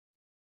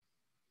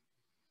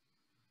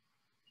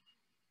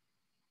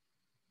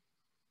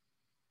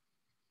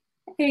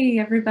Hey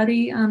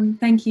everybody,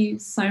 thank you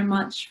so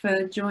much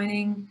for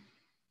joining.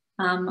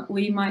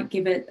 We might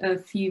give it a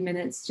few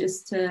minutes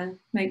just to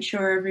make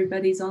sure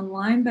everybody's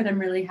online, but I'm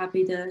really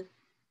happy to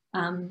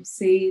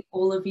see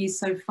all of you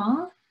so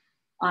far.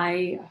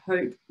 I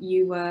hope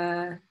you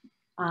were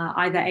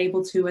either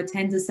able to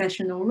attend a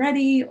session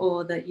already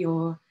or that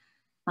you're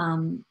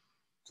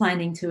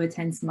planning to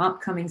attend some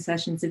upcoming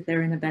sessions if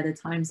they're in a better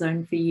time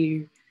zone for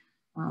you.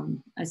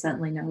 I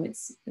certainly know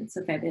it's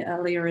a fair bit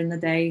earlier in the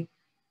day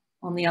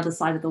on the other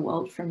side of the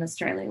world from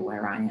Australia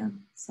where I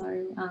am.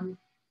 So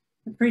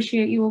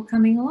appreciate you all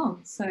coming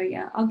along. So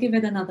yeah, I'll give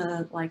it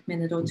another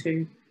minute or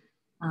two,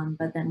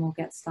 but then we'll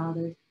get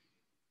started.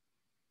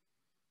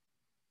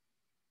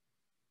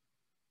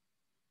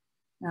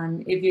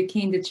 If you're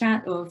keen to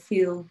chat or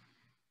feel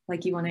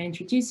like you want to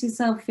introduce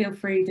yourself, feel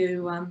free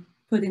to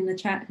put in the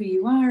chat who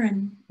you are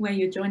and where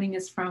you're joining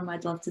us from.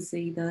 I'd love to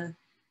see the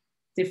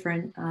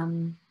different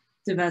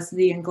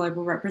diversity and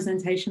global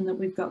representation that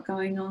we've got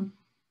going on.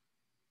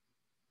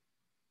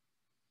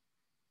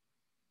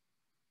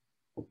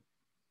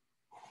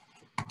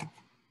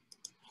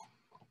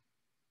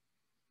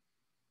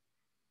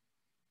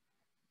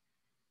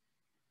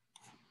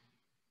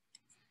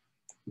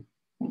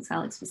 Thanks,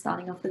 Alex, for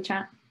starting off the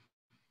chat.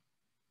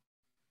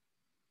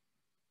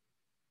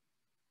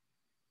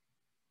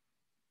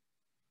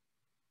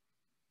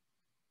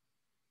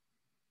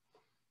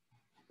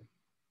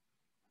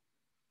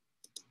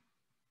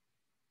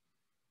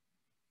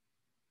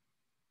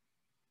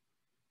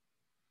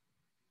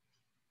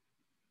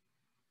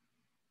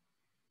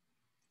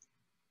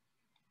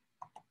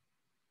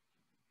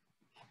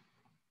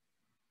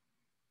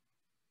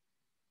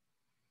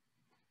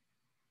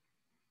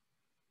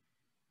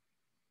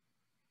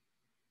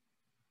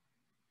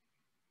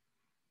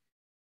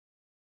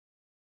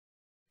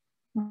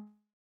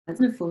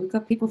 Wonderful. We've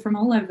got people from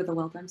all over the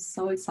world. I'm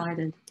so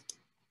excited.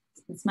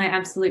 It's my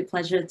absolute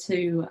pleasure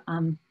to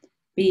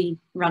be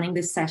running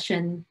this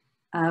session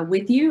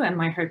with you. And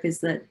my hope is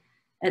that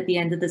at the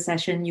end of the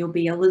session, you'll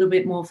be a little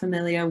bit more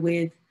familiar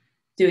with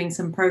doing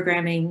some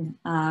programming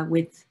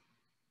with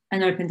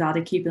an Open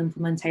Data Cube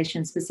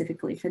implementation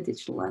specifically for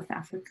Digital Earth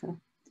Africa.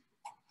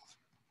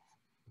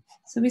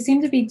 So we seem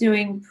to be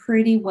doing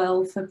pretty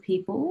well for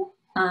people,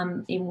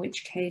 in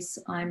which case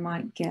I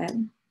might get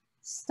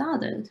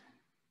started.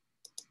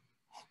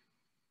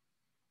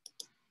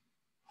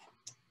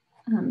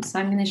 So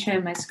I'm going to share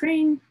my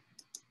screen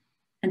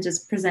and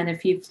just present a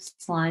few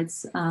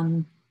slides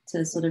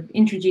to sort of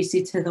introduce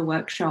you to the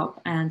workshop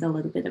and a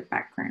little bit of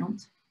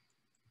background.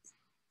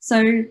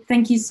 So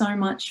thank you so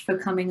much for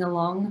coming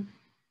along.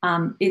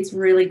 It's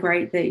really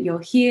great that you're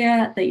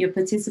here, that you're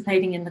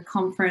participating in the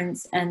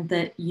conference, and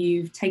that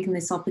you've taken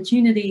this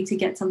opportunity to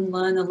get to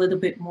learn a little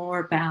bit more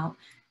about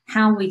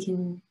how we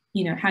can,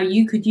 how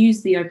you could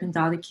use the Open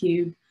Data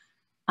Cube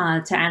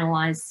to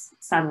analyze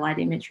satellite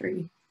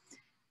imagery.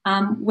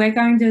 We're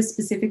going to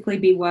specifically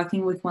be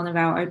working with one of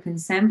our Open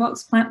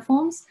Sandbox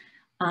platforms.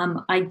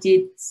 I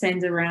did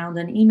send around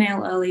an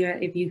email earlier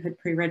if you had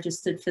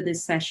pre-registered for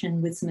this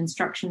session with some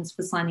instructions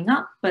for signing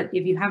up, but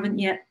if you haven't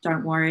yet,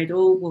 don't worry at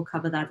all. We'll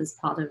cover that as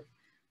part of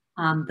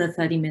the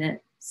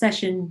 30-minute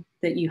session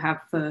that you have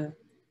for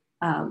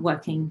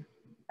working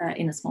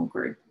in a small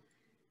group.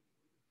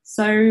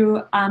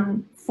 So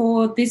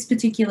for this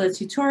particular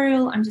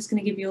tutorial, I'm just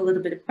going to give you a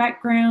little bit of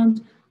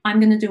background. I'm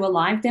going to do a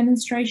live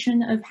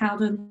demonstration of how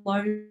to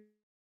load.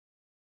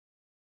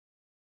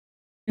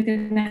 We're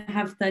going to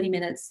have 30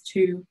 minutes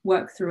to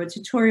work through a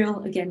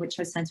tutorial, again, which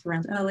I sent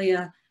around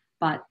earlier,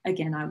 but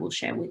again, I will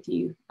share with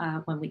you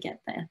when we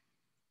get there.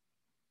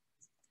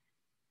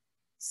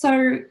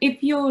 So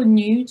if you're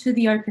new to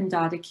the Open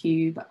Data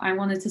Cube, I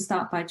wanted to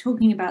start by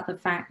talking about the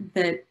fact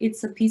that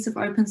it's a piece of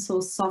open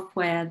source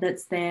software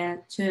that's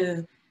there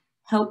to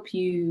help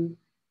you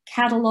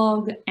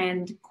catalog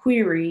and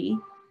query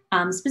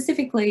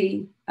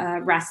specifically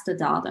raster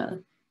data.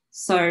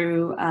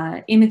 So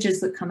images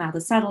that come out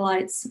of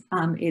satellites,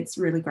 it's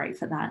really great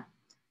for that.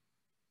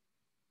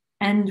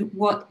 And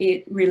what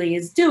it really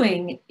is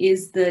doing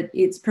is that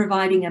it's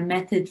providing a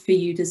method for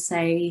you to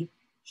say,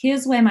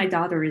 here's where my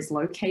data is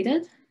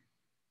located,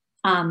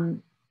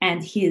 and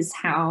here's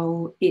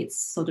how it's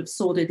sort of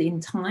sorted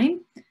in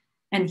time,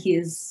 and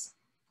here's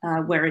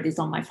where it is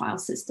on my file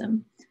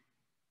system.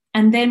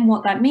 And then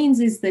what that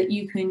means is that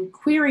you can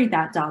query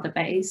that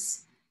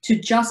database to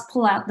just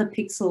pull out the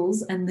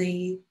pixels and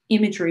the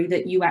imagery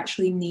that you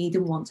actually need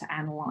and want to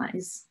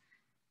analyze.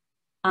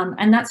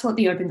 And that's what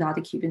the Open Data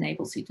Cube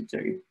enables you to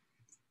do.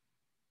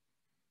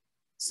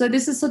 So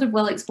this is sort of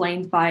well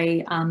explained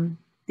by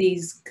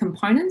these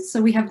components.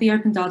 So we have the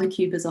Open Data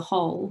Cube as a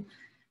whole,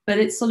 but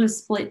it's sort of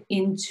split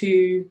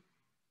into,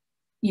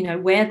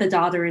 where the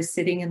data is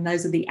sitting, and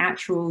those are the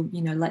actual,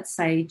 let's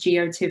say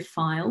GeoTIFF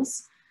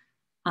files.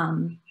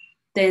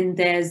 Then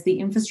there's the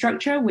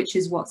infrastructure, which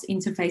is what's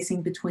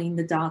interfacing between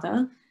the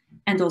data,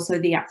 and also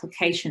the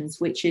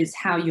applications, which is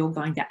how you're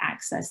going to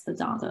access the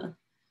data.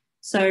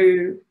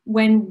 So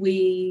when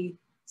we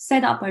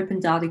set up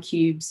Open Data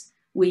Cubes,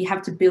 we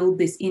have to build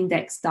this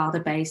index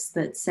database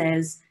that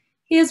says,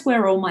 here's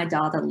where all my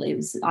data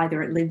lives.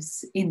 Either it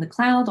lives in the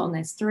cloud on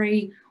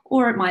S3,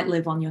 or it might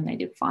live on your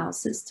native file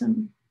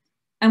system.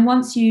 And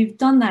once you've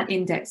done that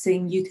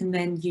indexing, you can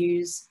then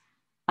use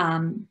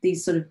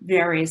these sort of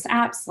various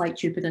apps like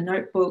Jupyter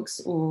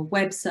Notebooks or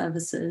web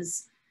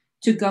services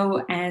to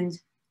go and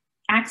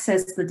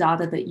access the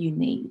data that you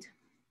need.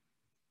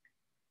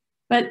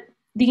 But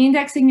the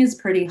indexing is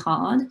pretty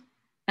hard.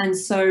 And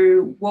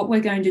so what we're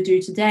going to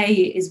do today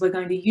is we're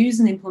going to use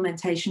an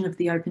implementation of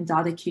the Open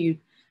Data Cube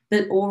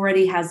that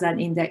already has that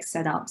index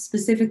set up,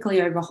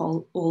 specifically over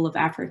all of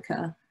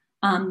Africa.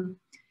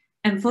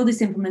 And for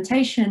this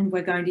implementation,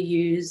 we're going to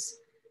use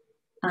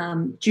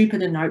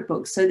Jupyter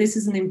Notebooks. So this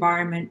is an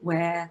environment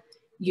where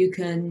you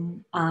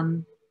can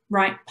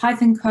write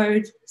Python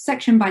code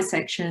section by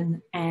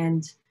section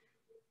and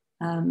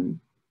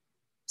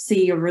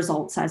see your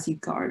results as you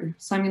go.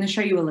 So I'm going to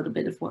show you a little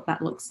bit of what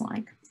that looks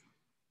like.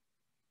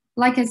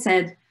 Like I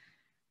said,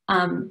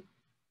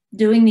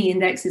 doing the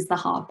index is the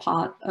hard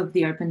part of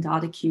the Open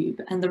Data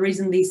Cube. And the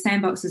reason these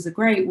sandboxes are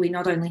great, we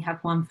not only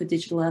have one for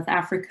Digital Earth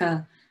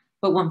Africa,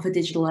 but one for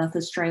Digital Earth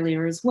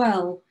Australia as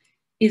well,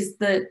 is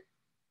that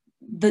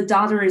the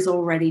data is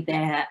already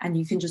there and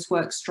you can just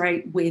work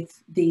straight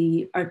with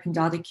the Open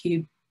Data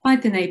Cube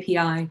Python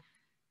API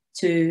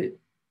to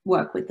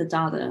work with the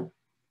data.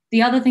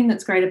 The other thing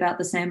that's great about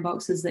the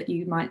sandboxes that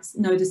you might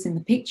notice in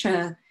the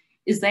picture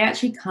is they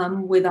actually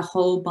come with a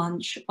whole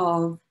bunch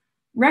of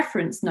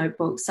reference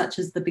notebooks, such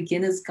as the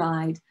beginner's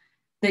guide,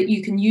 that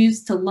you can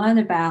use to learn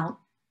about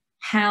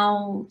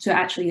how to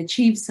actually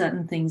achieve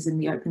certain things in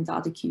the Open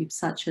Data Cube,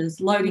 such as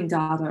loading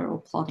data or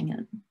plotting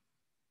it.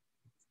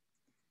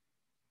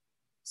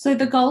 So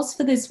the goals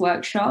for this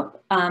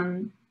workshop,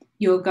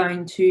 you're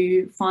going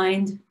to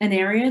find an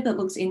area that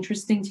looks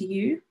interesting to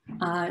you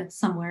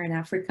somewhere in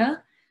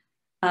Africa.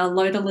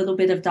 Load a little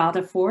bit of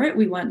data for it.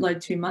 We won't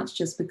load too much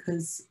just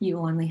because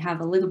you'll only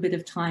have a little bit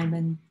of time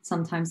and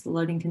sometimes the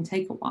loading can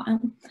take a while.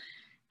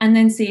 And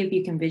then see if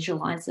you can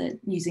visualize it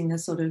using the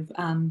sort of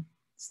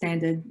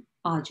standard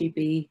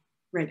RGB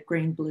red,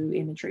 green, blue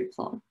imagery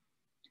plot.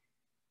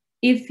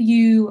 If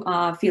you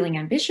are feeling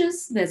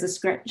ambitious, there's a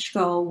stretch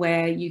goal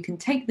where you can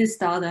take this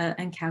data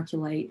and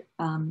calculate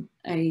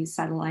a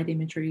satellite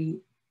imagery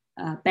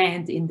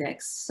band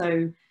index.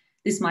 So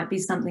this might be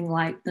something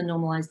like the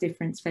normalized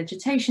difference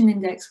vegetation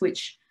index,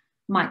 which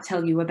might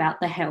tell you about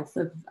the health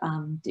of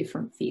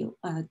different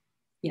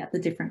the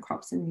different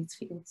crops in these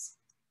fields.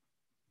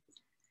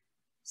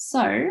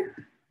 So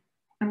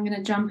I'm going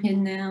to jump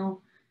in now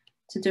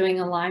to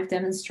doing a live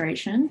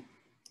demonstration.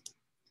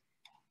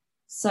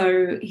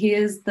 So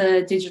here's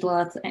the Digital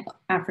Earth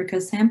Africa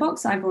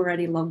Sandbox. I've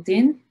already logged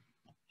in.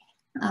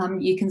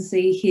 You can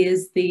see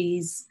here's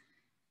these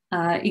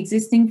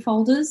existing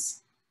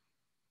folders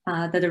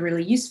that are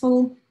really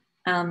useful.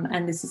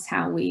 And this is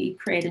how we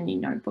create a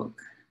new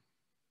notebook.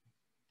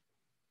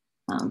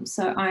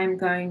 So I'm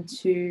going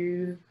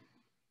to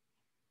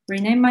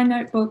rename my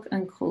notebook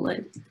and call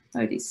it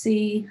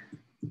ODC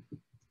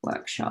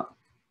Workshop.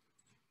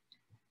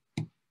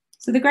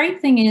 So the great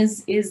thing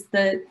is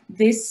that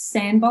this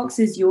sandbox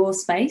is your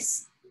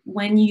space.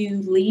 When you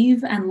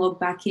leave and log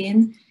back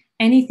in,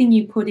 anything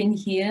you put in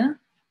here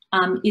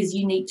is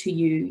unique to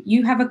you.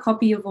 You have a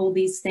copy of all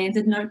these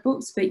standard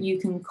notebooks, but you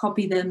can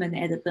copy them and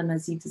edit them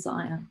as you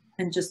desire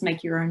and just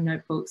make your own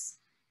notebooks.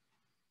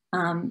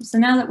 So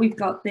now that we've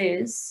got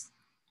this,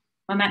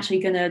 I'm actually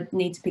going to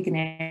need to pick an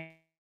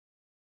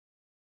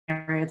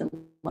area that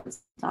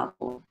let's start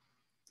for.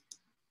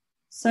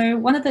 So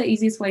one of the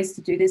easiest ways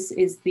to do this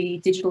is the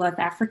Digital Earth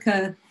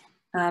Africa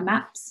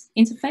Maps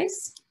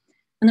interface.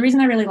 And the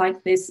reason I really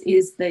like this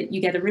is that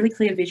you get a really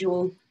clear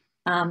visual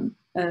of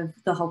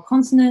the whole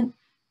continent,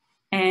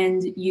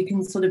 and you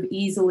can sort of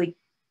easily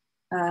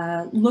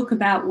look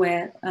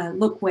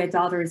where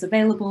data is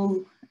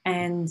available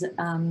and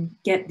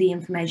get the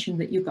information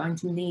that you're going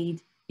to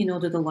need in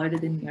order to load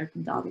it in the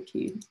Open Data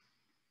Cube.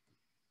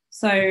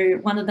 So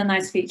one of the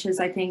nice features,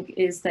 I think,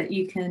 is that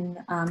you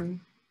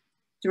can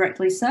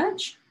directly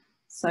search.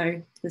 So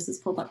this is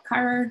pulled up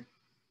Cairo.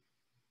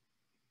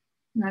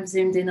 And I've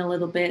zoomed in a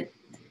little bit.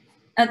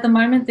 At the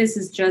moment, this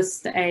is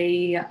just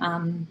a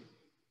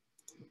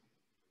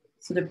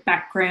sort of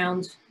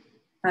background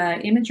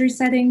imagery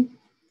setting.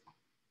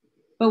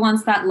 But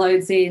once that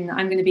loads in,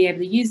 I'm going to be able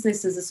to use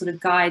this as a sort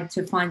of guide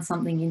to find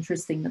something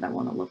interesting that I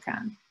want to look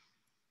at.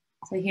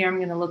 So here I'm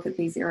going to look at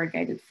these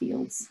irrigated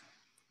fields.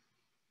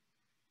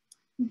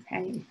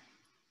 Okay.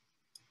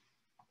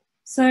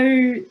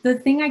 So the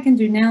thing I can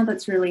do now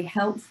that's really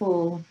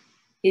helpful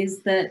is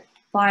that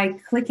by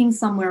clicking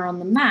somewhere on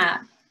the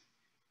map,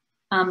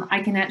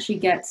 I can actually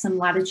get some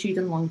latitude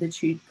and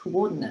longitude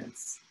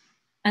coordinates.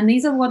 And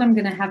these are what I'm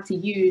going to have to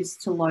use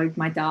to load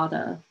my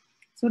data.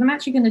 So what I'm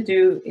actually going to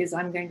do is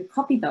I'm going to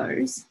copy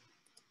those.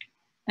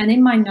 And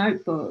in my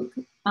notebook,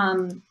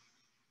 I'm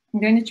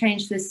going to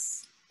change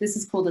this. This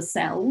is called a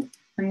cell.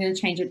 I'm going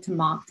to change it to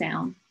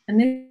Markdown.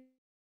 And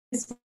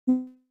this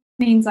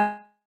means I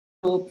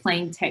have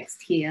plain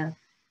text here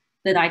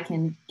that I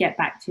can get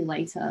back to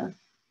later.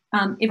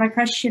 If I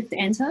press Shift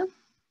Enter,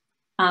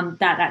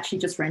 that actually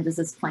just renders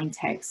as plain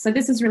text. So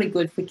this is really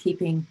good for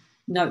keeping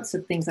notes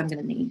of things I'm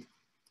going to need.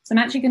 So I'm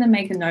actually going to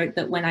make a note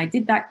that when I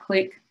did that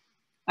click,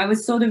 I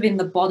was sort of in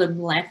the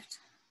bottom left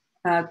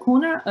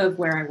corner of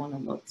where I want to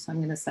look. So I'm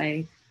going to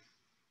say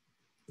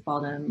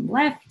bottom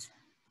left,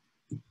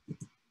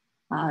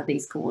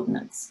 these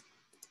coordinates.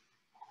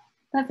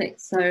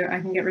 Perfect. So I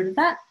can get rid of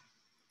that.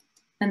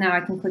 And now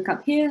I can click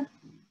up here.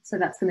 So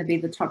that's going to be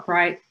the top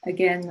right.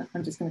 Again,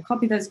 I'm just going to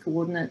copy those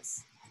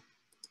coordinates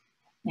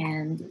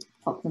and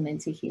pop them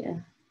into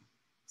here.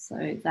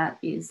 So that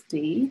is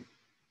the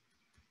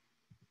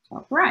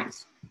top right.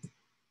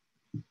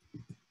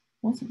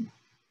 Awesome.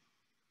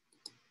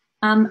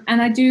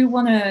 And I do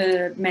want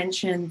to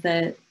mention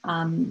that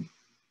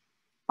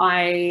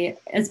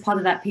as part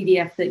of that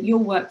PDF that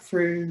you'll work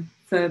through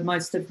for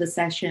most of the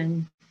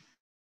session,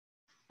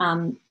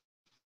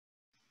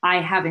 I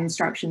have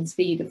instructions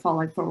for you to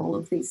follow for all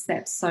of these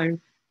steps. So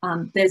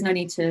there's no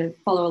need to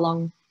follow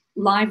along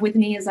live with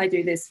me as I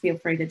do this. Feel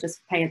free to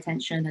just pay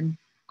attention and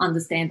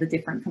understand the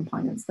different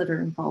components that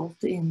are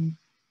involved in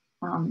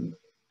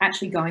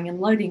actually going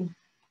and loading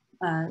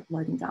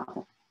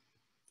data.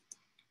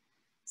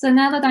 So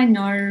now that I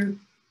know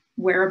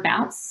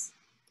whereabouts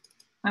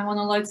I want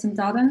to load some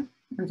data,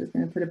 I'm just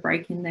going to put a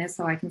break in there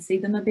so I can see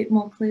them a bit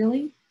more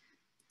clearly.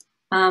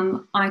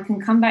 I can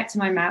come back to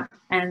my map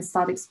and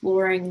start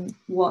exploring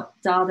what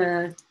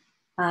data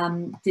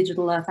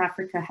Digital Earth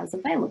Africa has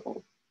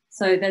available.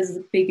 So there's a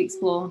big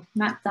Explore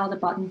Map Data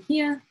button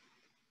here,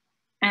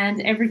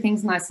 and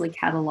everything's nicely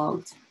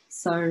catalogued.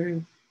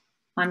 So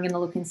I'm going to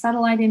look in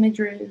satellite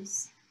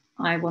images.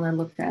 I want to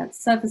look at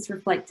surface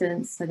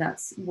reflectance. So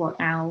that's what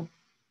our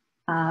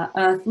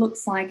Earth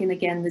looks like. And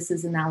again, this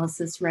is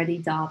analysis ready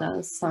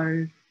data.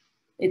 So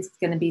it's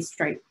going to be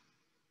straight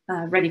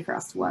ready for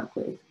us to work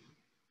with.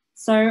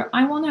 So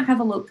I want to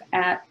have a look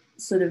at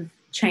sort of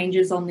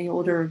changes on the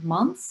order of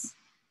months.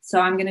 So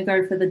I'm going to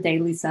go for the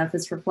daily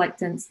surface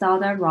reflectance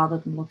data rather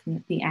than looking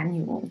at the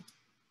annual.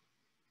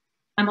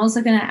 I'm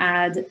also going to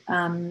add,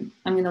 I'm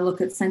going to look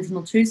at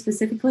Sentinel-2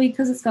 specifically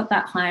because it's got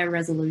that higher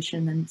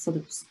resolution and sort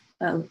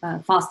of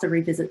faster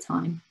revisit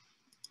time.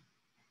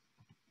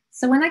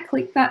 So when I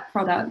click that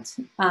product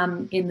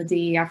in the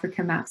DE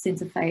Africa Maps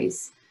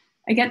interface,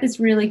 I get this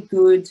really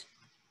good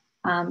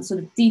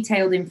sort of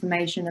detailed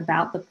information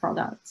about the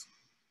product.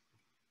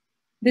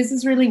 This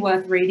is really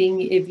worth reading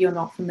if you're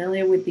not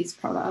familiar with these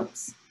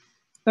products.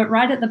 But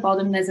right at the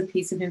bottom, there's a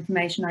piece of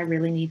information I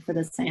really need for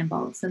the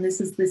sandbox. And this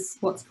is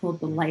what's called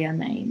the layer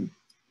name.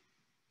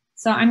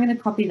 So I'm going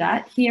to copy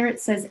that. Here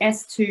it says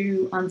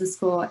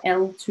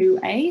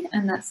S2_L2A,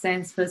 and that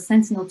stands for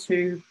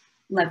Sentinel-2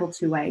 Level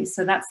 2A.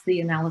 So that's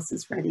the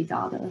analysis ready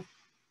data.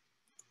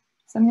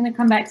 So I'm going to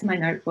come back to my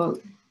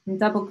notebook. I'm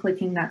double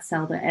clicking that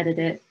cell to edit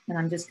it. And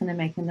I'm just going to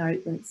make a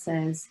note that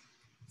says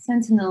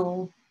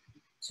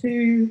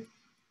Sentinel-2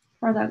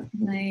 product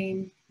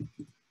name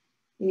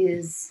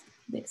is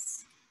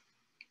this.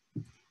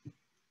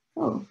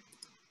 Cool.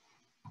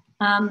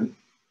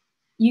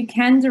 You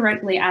can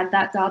directly add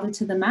that data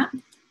to the map.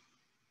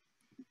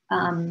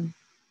 And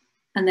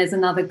there's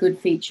another good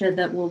feature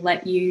that will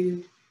let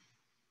you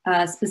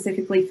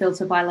specifically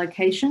filter by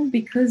location,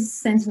 because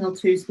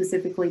Sentinel-2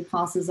 specifically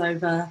passes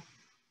over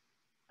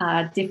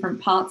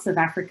different parts of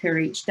Africa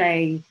each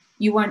day.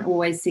 You won't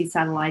always see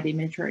satellite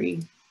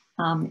imagery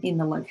in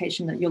the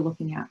location that you're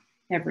looking at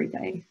every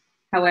day.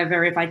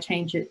 However, if I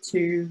change it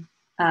to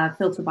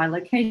filter by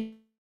location,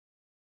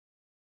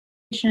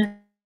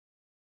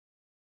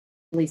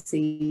 really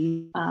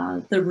see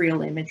the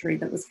real imagery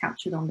that was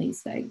captured on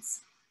these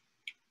dates.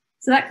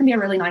 So that can be a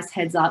really nice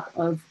heads up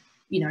of,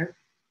 you know,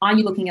 are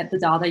you looking at the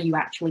data you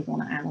actually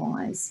want to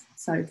analyze?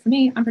 So for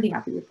me, I'm pretty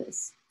happy with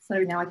this. So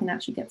now I can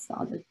actually get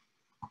started.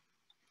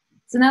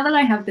 So now that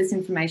I have this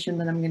information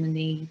that I'm going to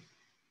need,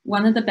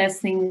 one of the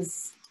best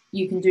things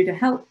you can do to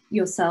help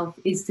yourself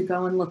is to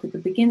go and look at the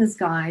beginner's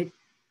guide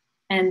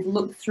and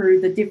look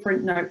through the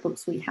different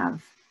notebooks we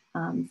have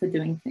for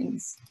doing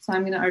things. So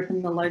I'm going to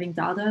open the loading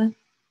data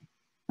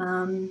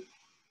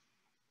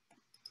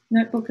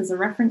notebook as a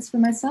reference for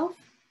myself.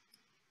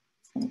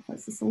 Just going to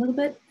close this a little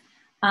bit.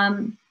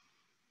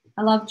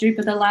 I love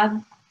Jupyter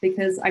Lab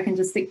because I can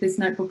just stick this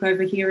notebook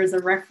over here as a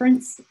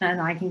reference and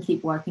I can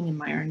keep working in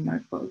my own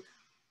notebook.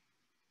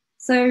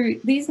 So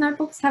these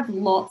notebooks have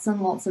lots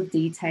and lots of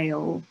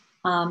detail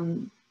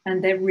and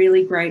they're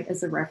really great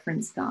as a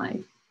reference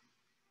guide.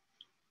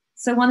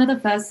 So one of the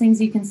first things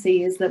you can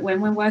see is that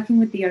when we're working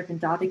with the Open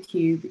Data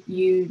Cube,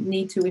 you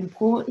need to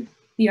import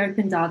the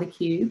Open Data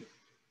Cube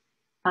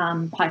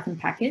Python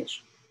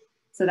package.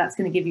 So that's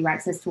going to give you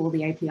access to all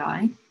the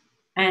API.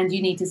 And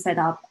you need to set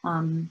up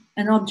an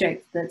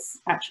object that's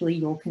actually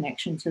your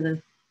connection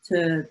to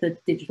the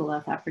Digital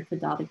Earth Africa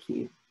Data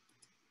Cube.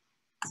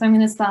 So I'm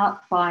going to start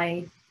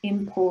by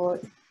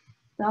import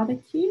Data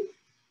Cube.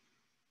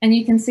 And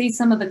you can see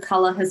some of the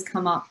color has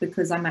come up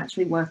because I'm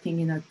actually working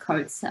in a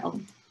code cell.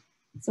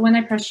 So when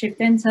I press Shift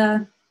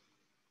Enter,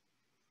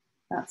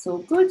 that's all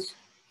good.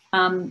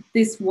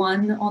 This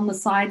one on the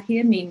side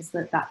here means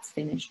that that's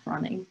finished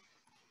running.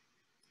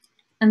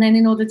 And then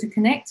in order to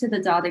connect to the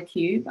data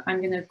cube,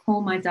 I'm going to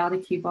call my data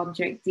cube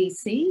object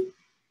DC.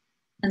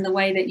 And the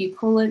way that you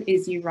call it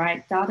is you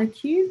write data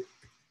cube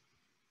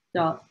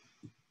dot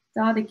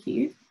data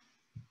cube.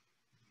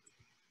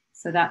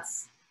 So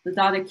that's the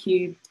data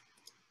cube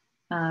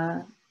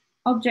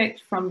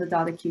object from the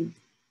data cube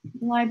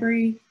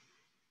library.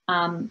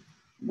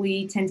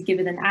 We tend to give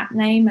it an app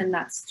name, and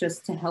that's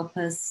just to help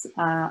us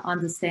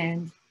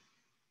understand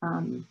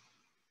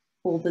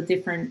all the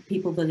different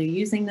people that are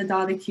using the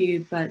data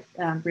cube, but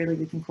really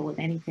we can call it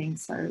anything.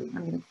 So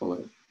I'm going to call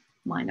it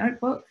my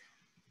notebook.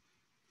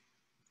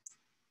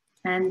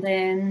 And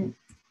then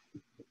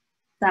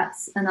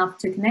that's enough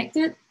to connect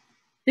it.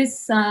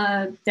 This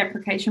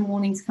deprecation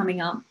warning's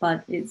coming up,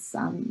 but it's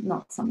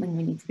not something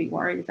we need to be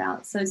worried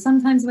about. So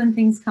sometimes when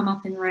things come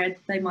up in red,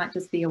 they might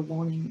just be a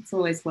warning. It's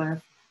always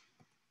worth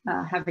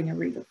having a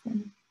read of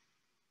them.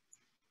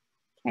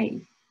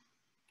 Okay,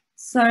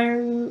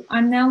 so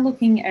I'm now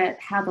looking at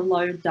how to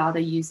load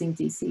data using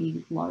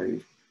DC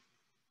load.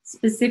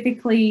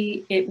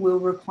 Specifically, it will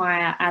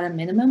require at a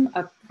minimum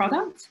a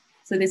product.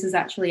 So this is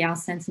actually our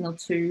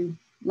Sentinel-2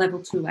 level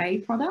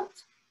 2A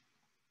product.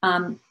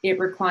 It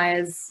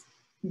requires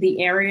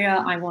the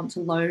area I want to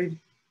load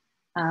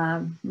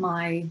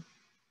my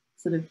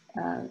sort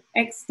of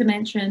X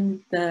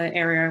dimension, the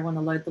area I want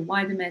to load the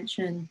Y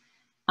dimension,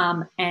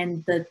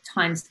 and the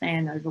time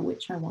span over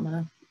which I want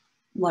to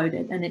load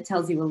it. And it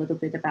tells you a little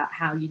bit about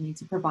how you need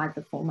to provide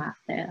the format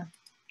there.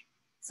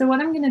 So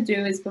what I'm going to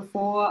do is,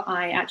 before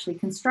I actually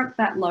construct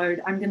that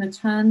load, I'm going to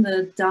turn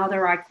the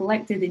data I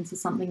collected into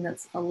something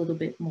that's a little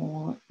bit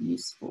more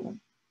useful.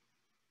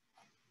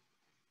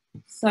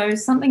 So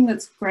something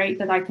that's great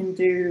that I can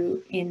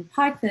do in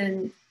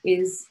Python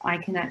is I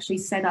can actually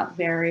set up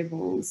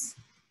variables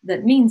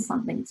that mean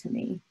something to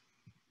me.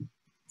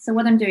 So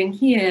what I'm doing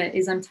here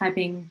is I'm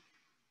typing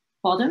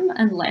bottom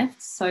and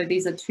left. So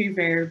these are two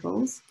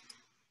variables.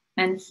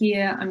 And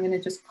here I'm going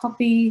to just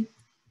copy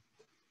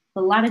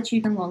the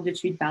latitude and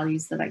longitude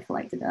values that I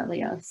collected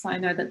earlier. So I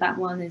know that that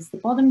one is the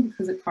bottom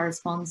because it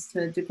corresponds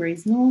to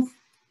degrees north.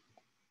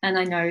 And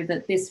I know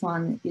that this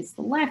one is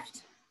the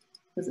left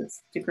because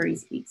it's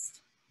degrees east.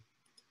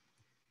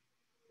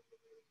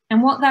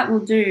 And what that will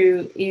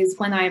do is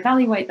when I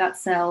evaluate that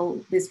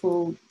cell, this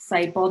will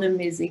say bottom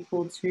is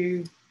equal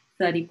to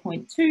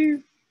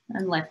 30.2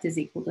 and left is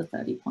equal to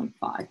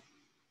 30.5,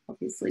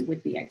 obviously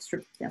with the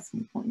extra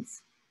decimal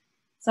points.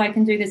 So I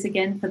can do this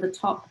again for the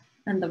top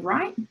and the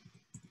right.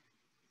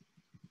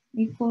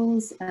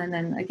 Equals, and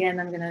then again,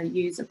 I'm going to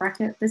use a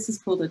bracket. This is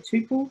called a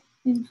tuple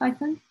in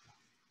Python.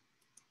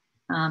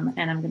 And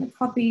I'm going to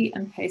copy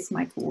and paste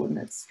my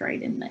coordinates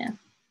straight in there.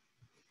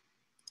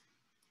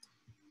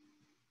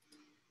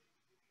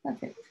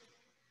 Perfect.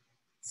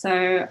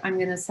 So I'm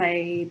going to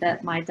say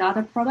that my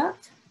data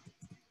product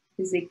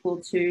is equal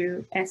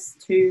to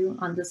S2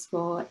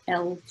 underscore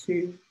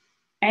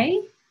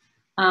L2A.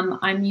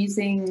 I'm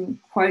using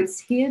quotes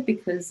here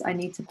because I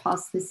need to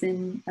pass this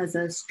in as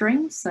a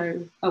string,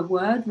 so a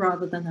word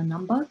rather than a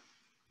number.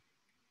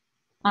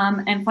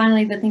 And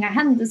finally, the thing I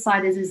hadn't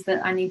decided is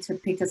that I need to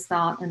pick a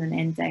start and an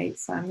end date.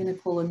 So I'm going to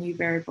call a new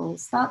variable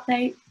start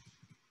date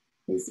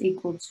is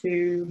equal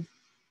to,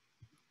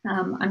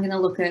 I'm going to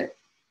look at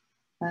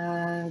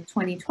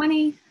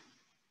 2020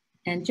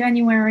 and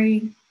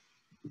January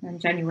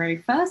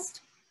 1st.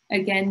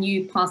 Again,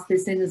 you pass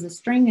this in as a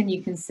string and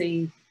you can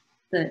see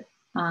that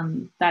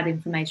that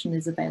information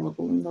is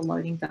available in the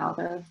loading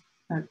data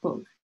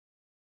notebook.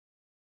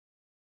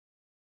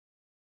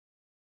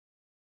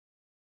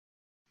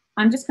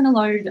 I'm just going to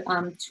load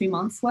 2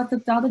 months worth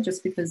of data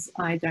just because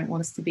I don't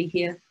want us to be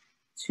here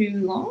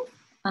too long.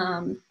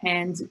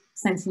 And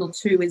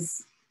Sentinel-2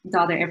 is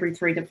data every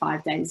 3 to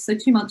 5 days. So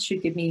 2 months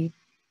should give me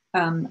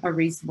a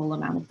reasonable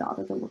amount of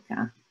data to look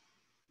at.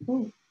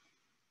 Cool.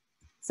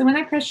 So when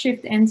I press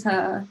Shift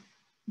Enter,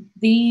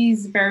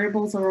 these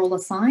variables are all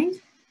assigned.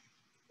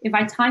 If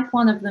I type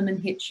one of them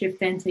and hit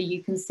Shift Enter,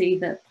 you can see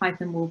that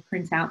Python will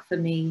print out for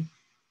me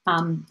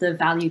the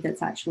value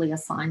that's actually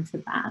assigned to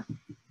that.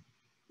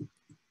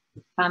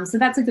 So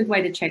that's a good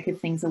way to check if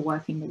things are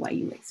working the way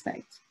you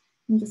expect.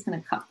 I'm just going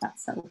to cut that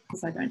cell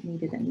because I don't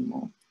need it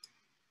anymore.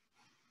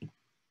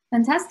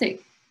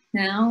 Fantastic.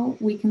 Now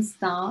we can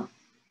start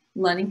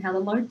learning how to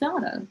load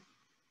data.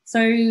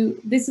 So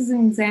this is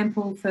an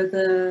example for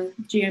the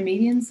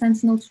GeoMedian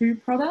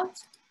Sentinel-2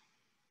 product.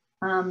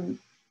 I'm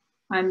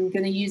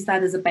going to use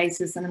that as a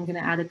basis, and I'm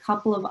going to add a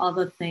couple of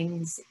other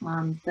things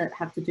that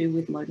have to do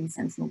with loading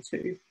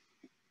Sentinel-2.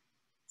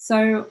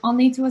 So I'll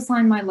need to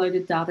assign my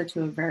loaded data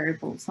to a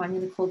variable. So I'm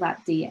going to call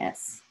that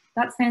DS.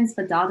 That stands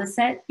for data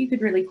set. You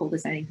could really call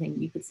this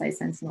anything. You could say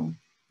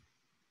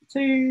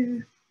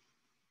Sentinel-2.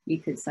 You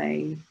could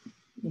say,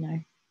 you know,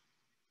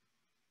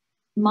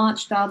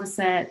 March data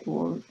set,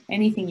 or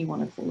anything you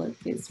want to call it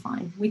is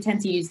fine. We tend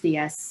to use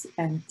DS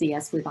and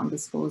DS with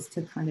underscores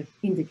to kind of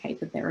indicate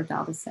that they're a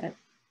data set.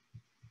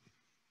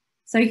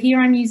 So here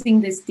I'm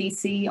using this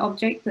DC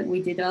object that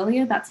we did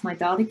earlier. That's my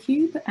data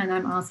cube, and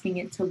I'm asking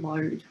it to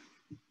load.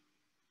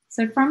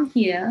 So from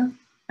here,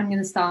 I'm going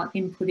to start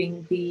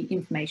inputting the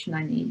information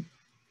I need.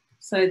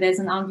 So there's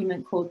an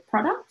argument called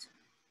product,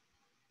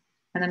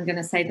 and I'm going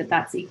to say that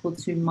that's equal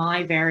to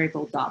my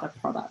variable data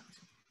product,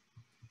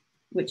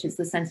 which is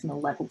the Sentinel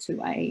level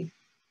 2A.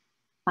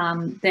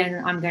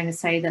 Then I'm going to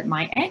say that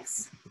my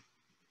X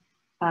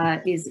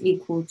is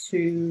equal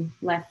to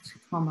left,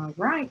 comma,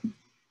 right.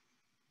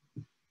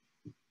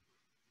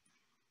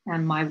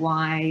 And my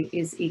Y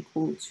is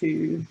equal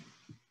to,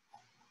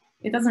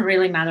 it doesn't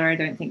really matter, I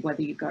don't think,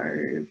 whether you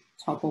go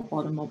top or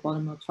bottom or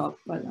top,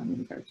 but I'm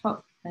going to go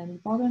top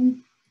and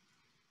bottom.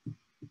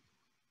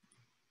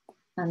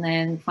 And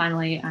then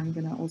finally, I'm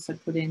going to also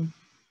put in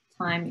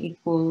time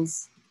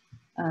equals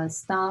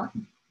start,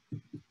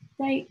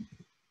 date,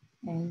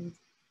 and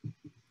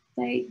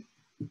date.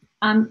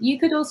 You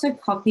could also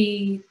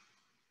copy,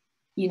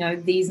 you know,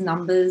 these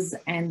numbers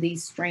and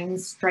these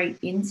strings straight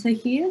into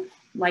here,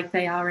 like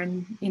they are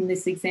in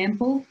this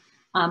example.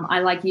 I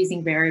like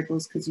using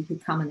variables because you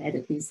could come and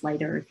edit these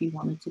later if you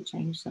wanted to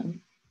change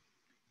them.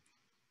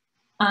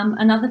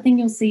 Another thing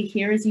you'll see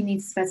here is you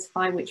need to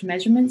specify which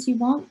measurements you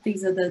want.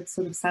 These are the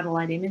sort of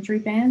satellite imagery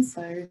bands.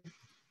 So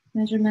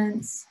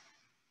measurements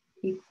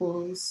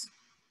equals,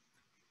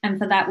 and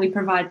for that we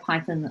provide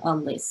Python a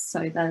list.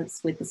 So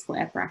that's with the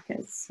square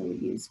brackets. So we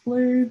use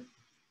blue,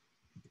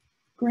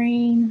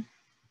 green,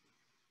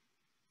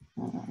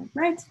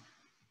 red.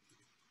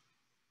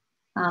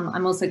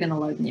 I'm also going to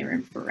load near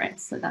infrared.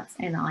 So that's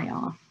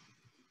NIR.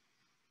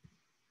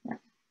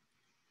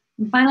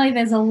 And finally,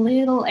 there's a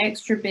little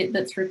extra bit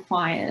that's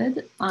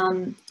required.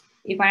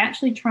 If I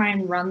actually try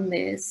and run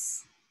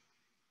this,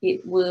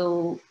 it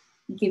will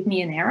give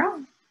me an error.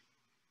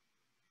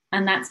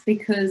 And that's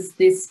because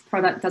this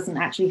product doesn't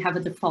actually have a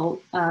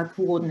default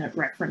coordinate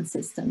reference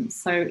system.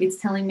 So it's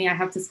telling me I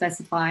have to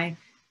specify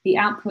the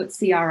output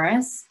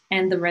CRS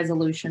and the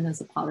resolution as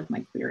a part of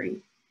my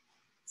query.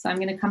 So I'm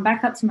going to come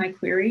back up to my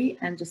query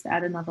and just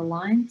add another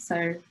line.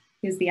 So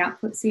here's the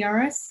output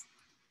CRS.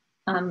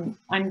 I'm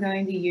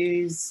going to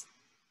use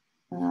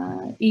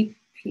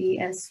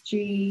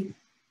EPSG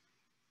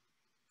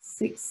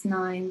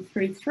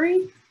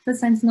 6933 for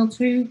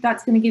Sentinel-2.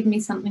 That's going to give me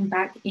something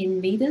back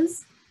in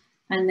meters.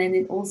 And then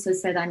it also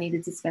said I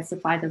needed to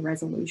specify the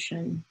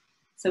resolution.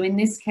 So in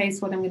this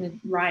case, what I'm going to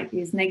write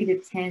is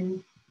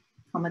 -10,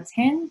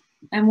 10.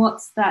 And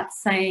what's that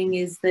saying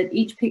is that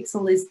each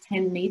pixel is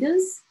 10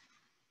 meters.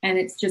 And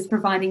it's just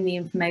providing the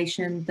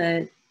information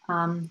that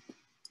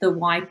the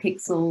Y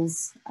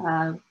pixels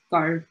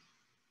go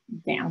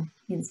down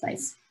in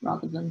space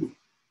rather than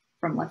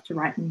from left to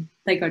right, and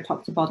they go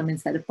top to bottom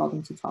instead of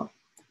bottom to top,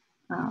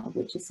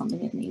 which is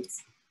something it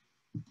needs.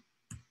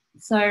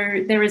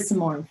 So there is some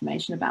more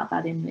information about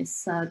that in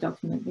this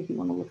document if you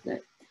want to look at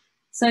it.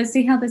 So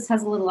see how this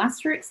has a little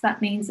asterisk?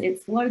 That means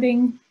it's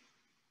loading,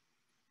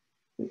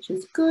 which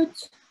is good.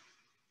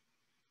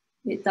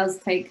 It does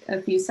take a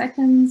few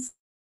seconds.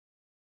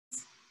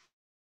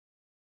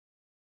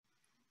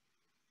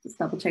 Just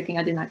double checking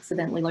I didn't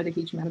accidentally load a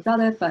huge amount of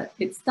data, but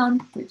it's done,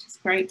 which is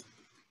great.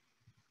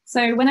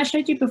 So when I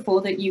showed you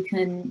before that you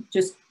can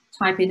just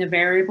type in a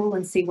variable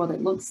and see what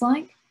it looks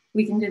like,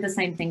 we can do the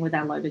same thing with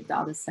our loaded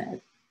data set.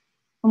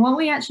 And what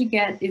we actually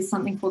get is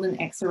something called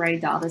an X-array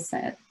data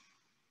set.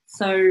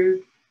 So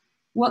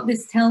what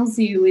this tells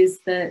you is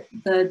that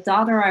the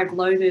data I've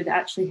loaded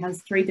actually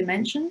has 3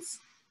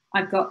 dimensions.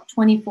 I've got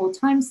 24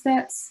 time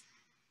steps,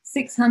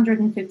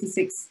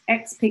 656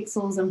 X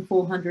pixels and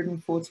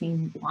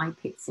 414 Y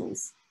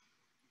pixels.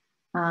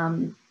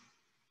 And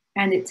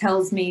it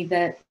tells me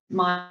that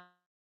my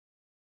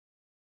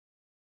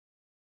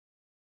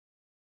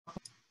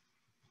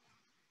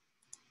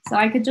so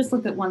I could just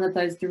look at one of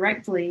those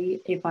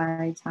directly if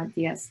I type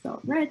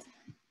ds.red.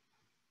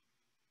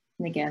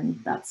 And again,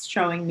 that's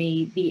showing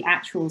me the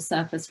actual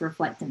surface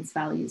reflectance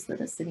values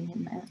that are sitting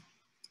in there.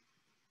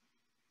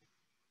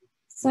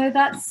 So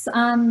that's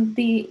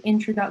the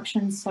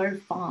introduction so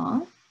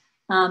far.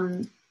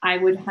 I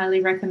would highly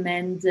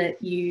recommend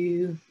that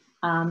you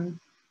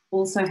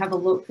also have a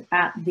look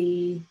at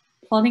the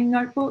plotting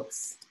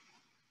notebooks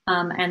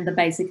and the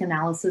basic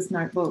analysis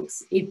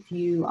notebooks if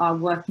you are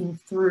working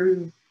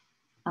through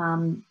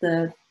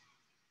the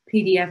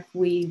PDF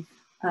we've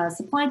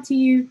supplied to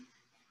you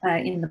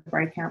in the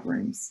breakout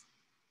rooms.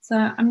 So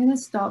I'm going to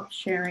stop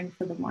sharing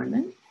for the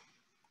moment.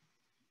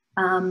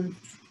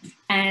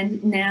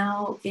 And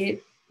now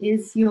it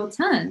is your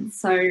turn.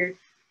 So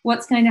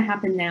what's going to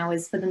happen now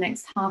is for the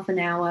next half an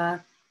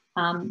hour,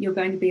 you're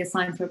going to be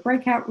assigned to a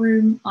breakout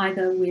room,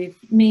 either with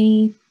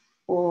me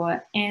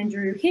or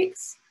Andrew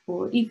Hicks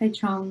or Ife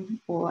Chong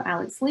or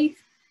Alex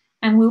Leaf,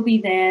 and we'll be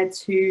there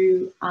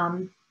to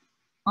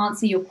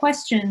answer your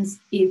questions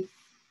if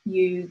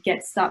you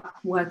get stuck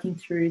working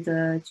through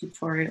the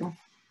tutorial.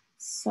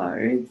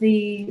 So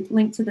the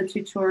link to the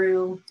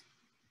tutorial,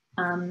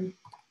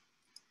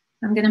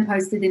 I'm going to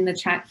post it in the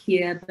chat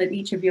here, but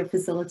each of your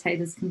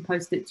facilitators can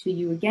post it to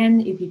you again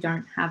if you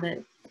don't have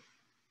it.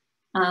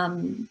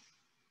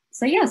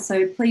 So yeah,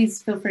 so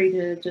please feel free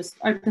to just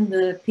open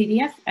the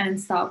PDF and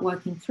start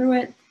working through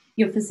it.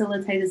 Your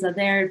facilitators are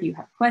there if you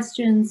have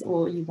questions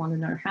or you want to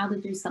know how to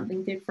do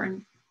something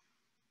different.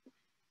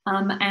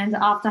 And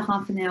after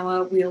half an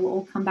hour, we'll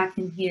all come back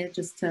in here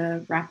just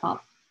to wrap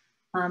up.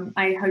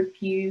 I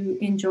hope you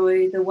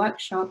enjoy the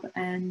workshop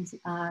and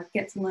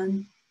get to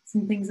learn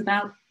some things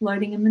about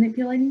loading and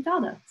manipulating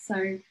data.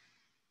 So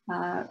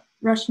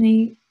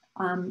Roshni,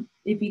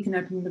 if you can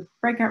open the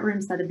breakout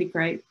rooms, that'd be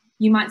great.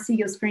 You might see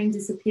your screen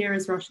disappear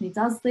as Roshni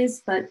does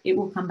this, but it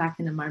will come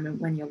back in a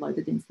moment when you're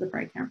loaded into the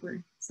breakout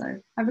room.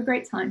 So have a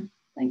great time.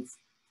 Thanks.